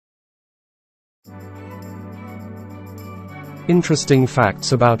Interesting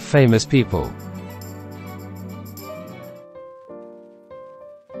facts about famous people.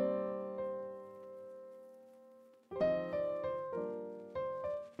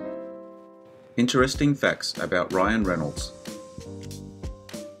 Interesting facts about Ryan Reynolds.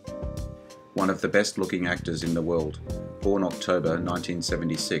 One of the best-looking actors in the world, born October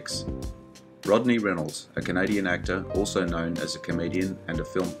 1976. Rodney Reynolds, a Canadian actor, also known as a comedian and a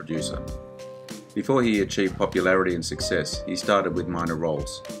film producer. Before he achieved popularity and success, he started with minor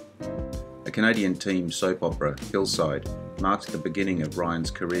roles. A Canadian teen soap opera, Hillside, marked the beginning of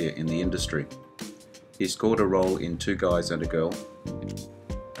Ryan's career in the industry. He scored a role in Two Guys and a Girl,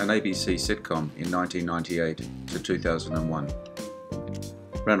 an ABC sitcom in 1998 to 2001.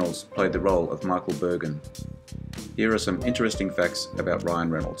 Reynolds played the role of Michael Bergen. Here are some interesting facts about Ryan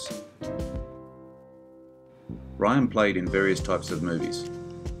Reynolds. Ryan played in various types of movies.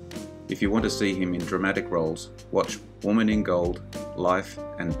 If you want to see him in dramatic roles, watch Woman in Gold, Life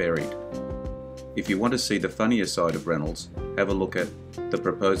and Buried. If you want to see the funnier side of Reynolds, have a look at The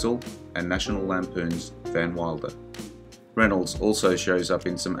Proposal and National Lampoon's Van Wilder. Reynolds also shows up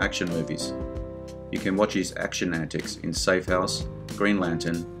in some action movies. You can watch his action antics in Safe House, Green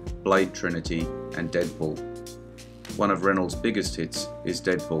Lantern, Blade Trinity and Deadpool. One of Reynolds' biggest hits is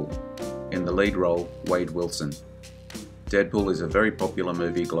Deadpool, in the lead role Wade Wilson. Deadpool is a very popular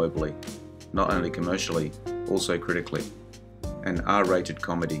movie globally, not only commercially, also critically. An R-rated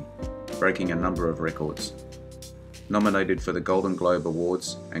comedy, breaking a number of records. Nominated for the Golden Globe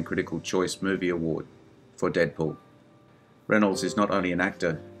Awards and Critical Choice Movie Award for Deadpool. Reynolds is not only an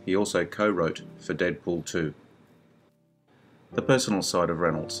actor, he also co-wrote for Deadpool 2. The personal side of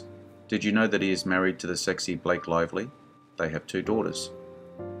Reynolds. Did you know that he is married to the sexy Blake Lively? They have 2 daughters.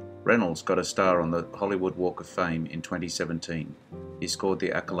 Reynolds got a star on the Hollywood Walk of Fame in 2017. He scored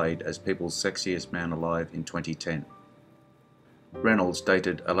the accolade as People's Sexiest Man Alive in 2010. Reynolds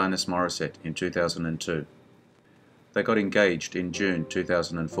dated Alanis Morissette in 2002. They got engaged in June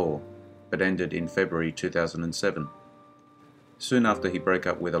 2004, but ended in February 2007. Soon after he broke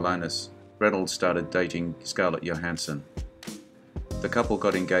up with Alanis, Reynolds started dating Scarlett Johansson. The couple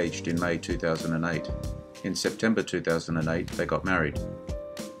got engaged in May 2008. In September 2008, they got married.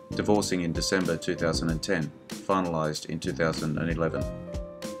 Divorcing in December 2010, finalised in 2011.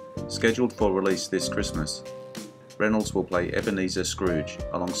 Scheduled for release this Christmas, Reynolds will play Ebenezer Scrooge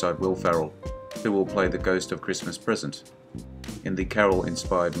alongside Will Ferrell, who will play the Ghost of Christmas Present in the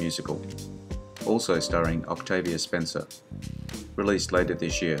Carol-inspired musical, also starring Octavia Spencer. Released later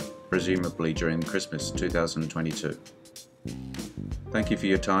this year, presumably during Christmas 2022. Thank you for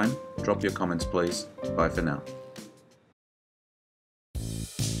your time. Drop your comments please. Bye for now.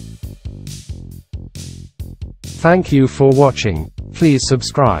 Thank you for watching. Please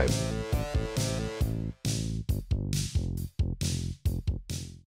subscribe.